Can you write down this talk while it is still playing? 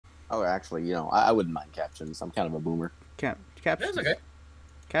Oh, actually, I wouldn't mind captions. I'm kind of a boomer. Captions. That's okay.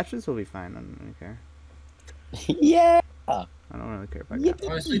 Captions will be fine. I don't really care. Yeah. I don't really care about Yeah.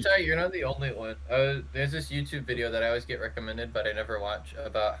 captions. Honestly, Ty, you're not the only one. There's this YouTube video that I always get recommended, but I never watch,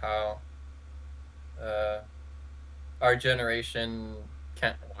 about how our generation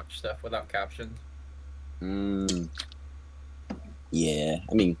can't watch stuff without captions. Yeah.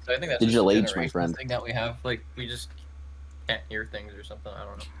 I mean, So I think that's digital just a age, my generation friend. thing that we have. Like, we just can't hear things or something. I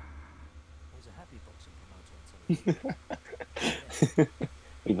don't know.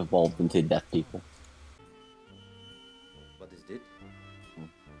 We've evolved into deaf people. What is it?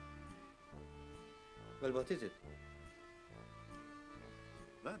 Well, what is it?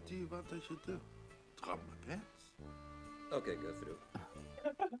 What do you want I should do? Drop my pants? Okay, go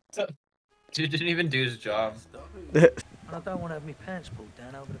through. Dude didn't even do his job. And I don't want to have my pants pulled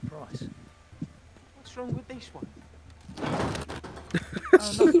down over the price. What's wrong with this one?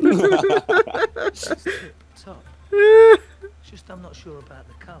 Top. It's just I'm not sure about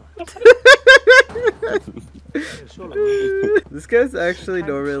the colour. This guy's actually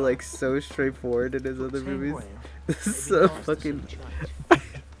normally like so straightforward in his other movies. This is so fucking.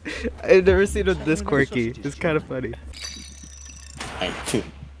 I've never seen him this quirky. It's kind of funny.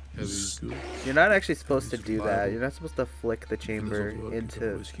 You're not actually supposed to do that. You're not supposed to flick the chamber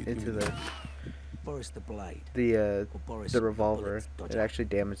into the revolver. It actually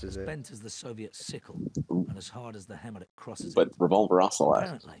damages it. Bent as the Soviet sickle and as hard as the hammer that crosses But it. revolver also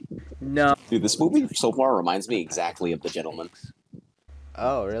lasts. No. Dude, this movie so far reminds me exactly of The Gentleman.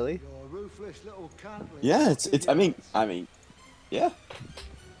 Oh, really? Yeah, I mean, yeah.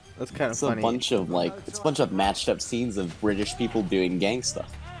 That's kind of It's funny. a bunch of matched up scenes of British people doing gang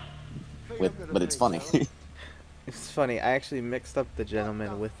stuff. But it's funny. It's funny. I actually mixed up The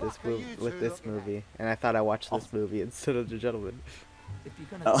Gentleman with this movie, and I thought I watched this movie instead of The Gentleman. If you're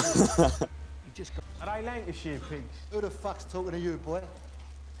gonna do it, you just go. Are they Lancashire pigs? Who the fuck's talking to you, boy?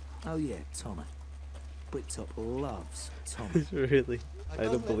 Oh yeah, Tommy. Bricktop loves Tommy. Really? I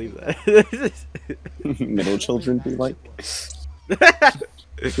don't believe that. Middle children be like.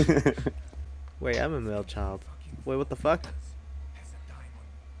 Wait, I'm a middle child. Wait, what the fuck?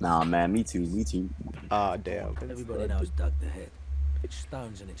 Nah, man, me too. Ah, damn. Everybody knows Doug the Head. It's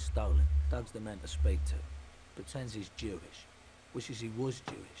stones and it's stolen. Doug's the man to speak to. Pretends he's Jewish. Wishes he was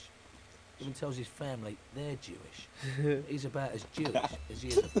Jewish. Even tells his family they're Jewish. He's about as Jewish as he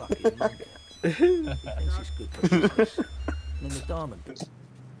is a fucking monkey. He thinks it's good for business. And then the diamond.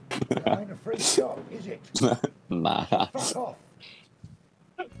 It ain't a free shop, is it? Nah. Fuck off.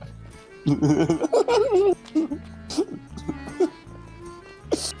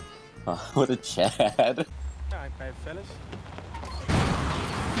 What a Chad. Alright, bad fellas.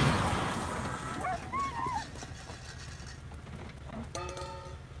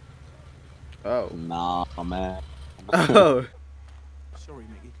 Oh. Nah, man. Oh. Sorry,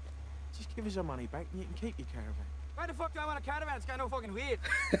 Mickey. Just give us our money back and you can keep your caravan. Why the fuck do I want a caravan? It's kind of fucking weird.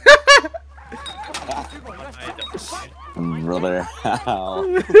 Brother, how?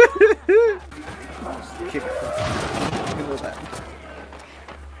 Kick it.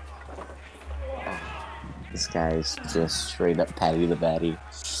 This guy's just straight up Patty the Batty.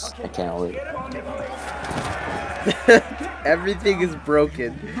 I can't wait. Everything is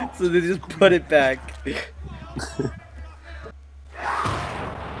broken, so they just put it back.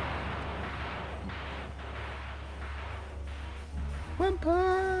 One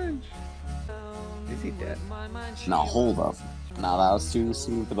punch! Is he dead? Now hold up. Now that was too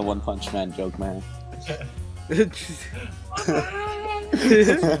soon for the One Punch Man joke, man.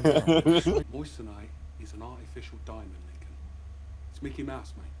 Moissanite is an artificial diamond, Lincoln. It's Mickey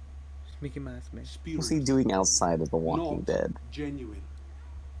Mouse, mate. Mickey Mouse, man. What's he doing outside of The Walking Not Dead? genuine.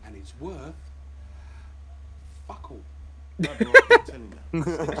 And it's worth fuck all.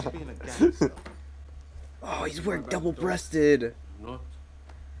 Oh, he's wearing double-breasted. Not.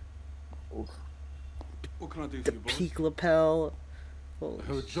 What can I do The for you, boys? peak lapel. Holy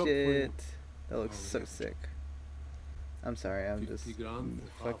Her job for shit. you. That looks so sick. I'm sorry, I'm just 50 grand,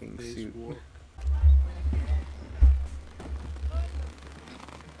 fucking half day's suit. work.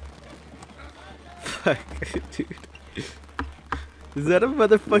 Fuck, dude. Is that a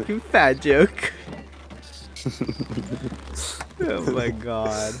motherfucking fat joke? Oh my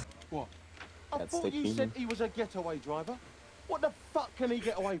god. What? I That's thought you sticking. said he was a getaway driver. What the fuck can he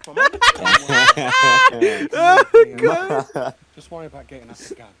get away from? Oh god. Just worry about getting us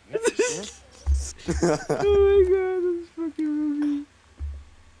a gun. Oh my god, this fucking movie.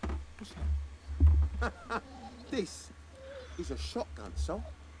 This is a shotgun, so.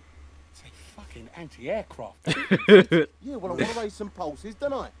 It's a fucking anti-aircraft. Yeah, well, I want to raise some pulses,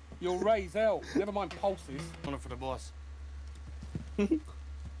 don't I? You'll raise hell. Never mind pulses. One for the boss.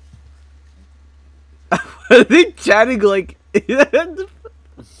 Are they chatting like? They're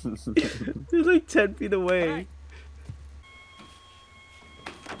like 10 feet away.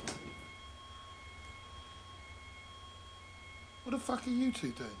 What the fuck are you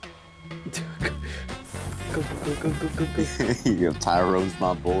two doing? Go. Yo, Tyrone's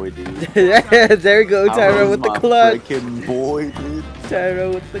my boy, dude. There we go, Tyrone with the my clutch. freaking boy, dude.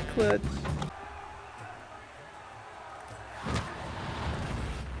 Tyrone with the clutch.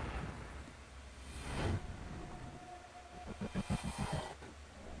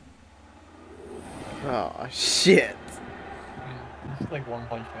 Oh shit. It's like One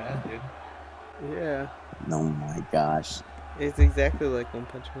Punch Man, dude. Yeah. Oh my gosh. It's exactly like One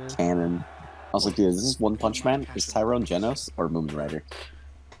Punch Man. Canon. I was like, dude, is this One Punch Man? Is Tyrone Genos or Moomin Rider?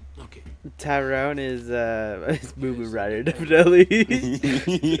 Okay. Tyrone is Moomin Rider, definitely.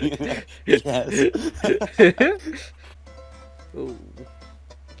 Yes. Ooh.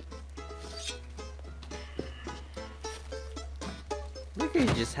 Look, he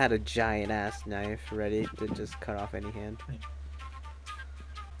just had a giant ass knife ready to just cut off any hand.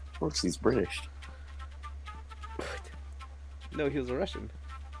 Of course, he's British. No, he was a Russian.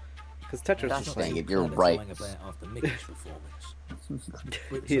 Because Tetris Gosh was dang like, it, you're right. After Mickey's performance.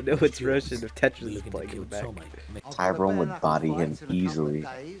 you know it's Russian if Tetris is playing it back. Tyrone would body him easily.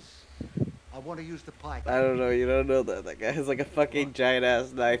 I want to use the pike. I don't know, you don't know that. That guy has like a fucking giant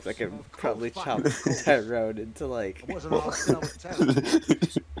ass knife that can probably chop Tyrone into like.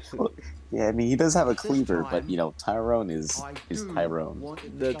 Yeah, I mean, he does have a cleaver, but you know, Tyrone is Tyrone.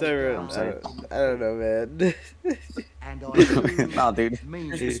 The Tyrone, I don't know, man. No, dude.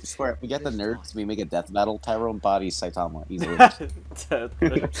 I swear, if we get the nerds, we make a death battle. Tyrone bodies Saitama easily.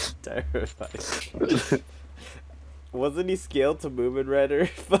 Tyrone body. Wasn't he scaled to Moomin Rider?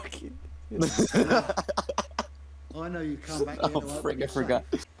 Fucking. I know you come back. Oh, frick, I forgot.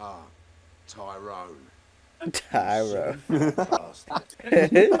 Ah, Tyrone. Tyrone.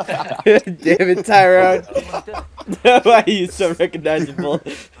 Damn it, Tyrone. Why are you so recognizable?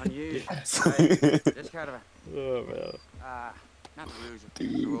 Oh, man.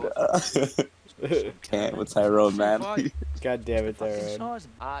 Dude, can't with Tyrone, man. God damn it, Tyrone.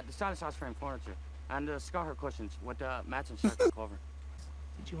 The stylish house frame furniture and the scar cushions with the matching circle cover.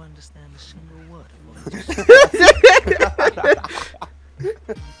 Did you understand a single word of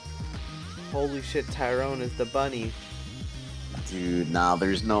what Holy shit, Tyrone is the bunny. Dude, nah,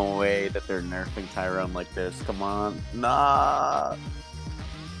 there's no way that they're nerfing Tyrone like this. Come on. Nah.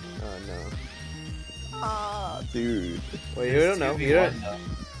 Oh no. Ah, dude. Wait, we don't know.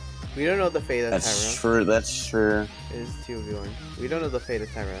 We don't know the fate of That's Tyrone. true, that's true. It is 2v1. We don't know the fate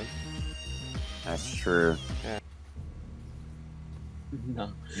of Tyrone. That's true. Yeah.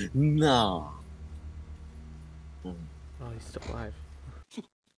 No. No. Oh, he's still alive.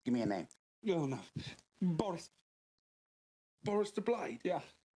 Give me a name. Oh no. Boris. Boris the Blade? Yeah.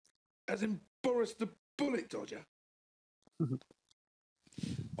 As in Boris the Bullet Dodger?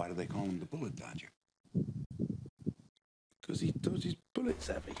 Why do they call him the Bullet Dodger? Because he dodges bullets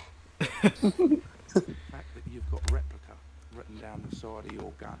heavy. The fact that you've got replica written down the side of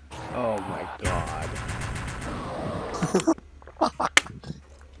your gun. Oh my god.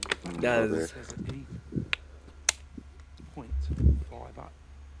 That is. Says at E. Point 5 up.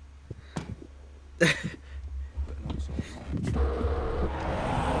 But not so long.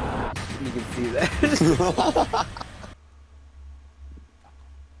 You can see that.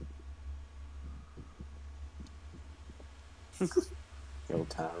 Yo,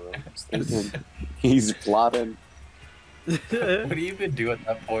 Tyrone. He's plotting. What do you even do at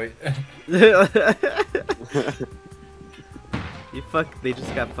that point? They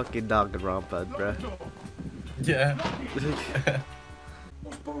just got fucking Danganronpa, bruh. Yeah.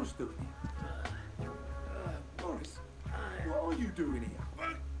 What's Boris doing? Boris, what are you doing here?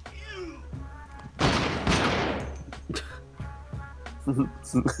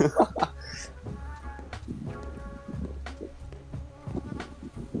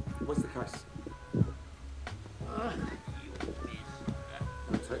 What's the case?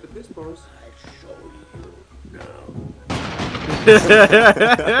 Take the piss, Boris.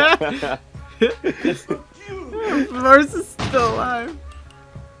 Boris is still alive.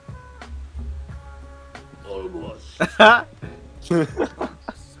 Almost. Fuck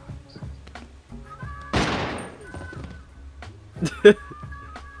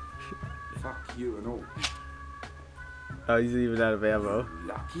you and all. Oh, he's even out of ammo.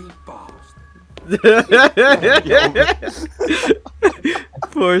 Lucky bastard.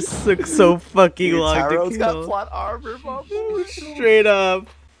 Force took so fucking long Tyrone's to got kill. plot armor, mom. Straight up.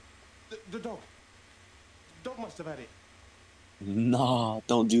 The dog. Dog must have had it. Nah,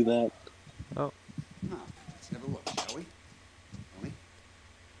 don't do that. No, let's have a look, shall we? Tony,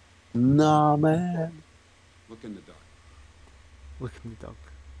 Nah, man. look in the dog. Look at the dog.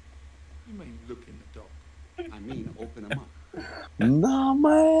 You mean look in the dog? I mean, open him up. Nah,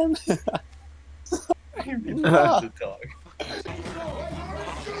 man. The dog.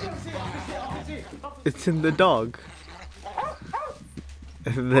 It's in the dog.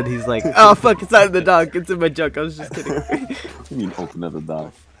 And then he's like, oh fuck, it's not in the dog, it's in my junk. I was just kidding. You mean open up the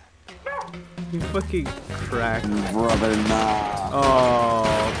dog? You fucking crack. Brother, nah. Oh.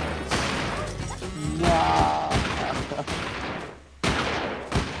 Nah.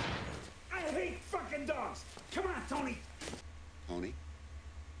 I hate fucking dogs. Come on, Tony. Tony,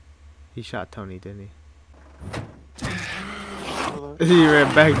 He shot Tony, didn't he? He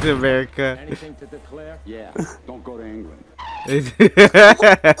ran back to America. Anything to declare? yeah, don't go to England. I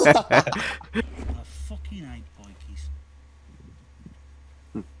fucking hate bikies.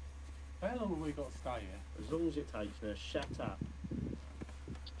 How long have we got to stay here? As long as it takes. Now shut up.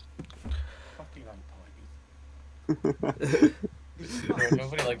 Fucking hate bikies.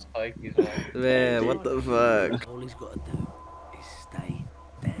 Nobody likes bikies, man. Man, what the fuck? All he's got to do is stay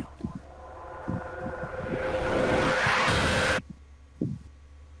down.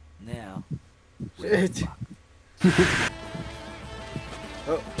 Now, Shit.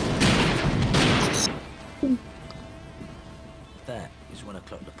 that is when I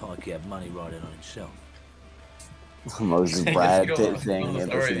clocked the pikey had money riding on himself. Most Brad Pitt thing in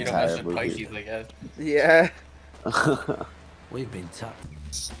this entire movie. Bikies, I guess. Yeah. We've been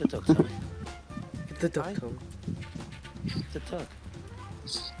tucked. The dog, Tommy. The dog, Tom. The dog.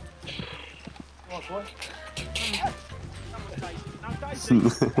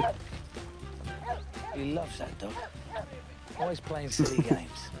 He loves that dog. Always playing silly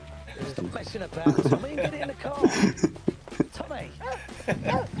games. Stop messing about, Tommy, and get it in the car. Tommy!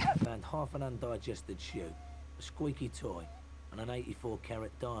 Found half an undigested shoe, a squeaky toy, and an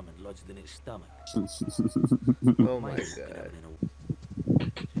 84-carat diamond lodged in its stomach. Oh my Mate, you can have god. it in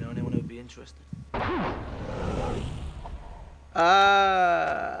Do you know anyone who'd be interested?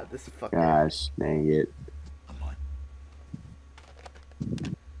 Ah, this fucker. Gosh, dang it. I might.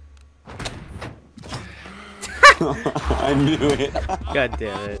 I knew it. God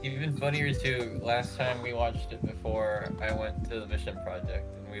damn it. Even funnier too, last time we watched it before I went to the mission project,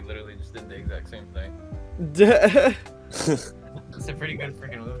 and we literally just did the exact same thing. It's a pretty good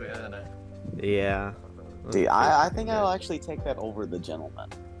freaking movie, isn't it? Yeah. Dude, I think I'll actually take that over The Gentleman.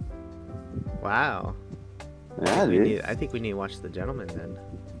 Wow. Yeah, dude. I think we need to watch The Gentleman then.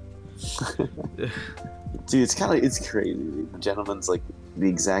 Dude, it's crazy. Dude. The Gentleman's like the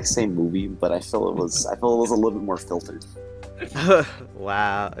exact same movie, but I feel it was a little bit more filtered.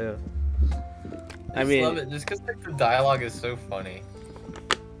 Wow. Ew. I I mean, love it just because like, the dialogue is so funny.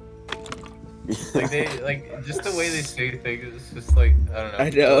 Like they just the way they say things is just like I don't know. I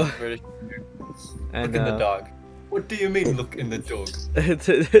know. British. I Look in the know. dog. What do you mean? Look in the dog.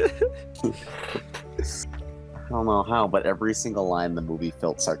 I don't know how, but every single line in the movie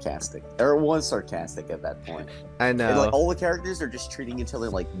felt sarcastic. Or it was sarcastic at that point. I And know. like all the characters are just treating each other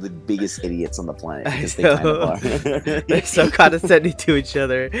like the biggest idiots on the planet I because they kind know. of are. They're so condescending to each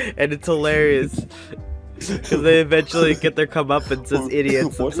other, and it's hilarious. Because they eventually get their comeuppance as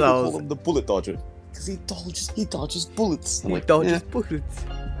idiots Why do they call themselves. him the bullet dodger? Because he dodges bullets. I'm He like, dodges yeah. bullets.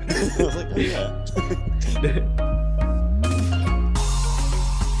 I was like, oh, yeah.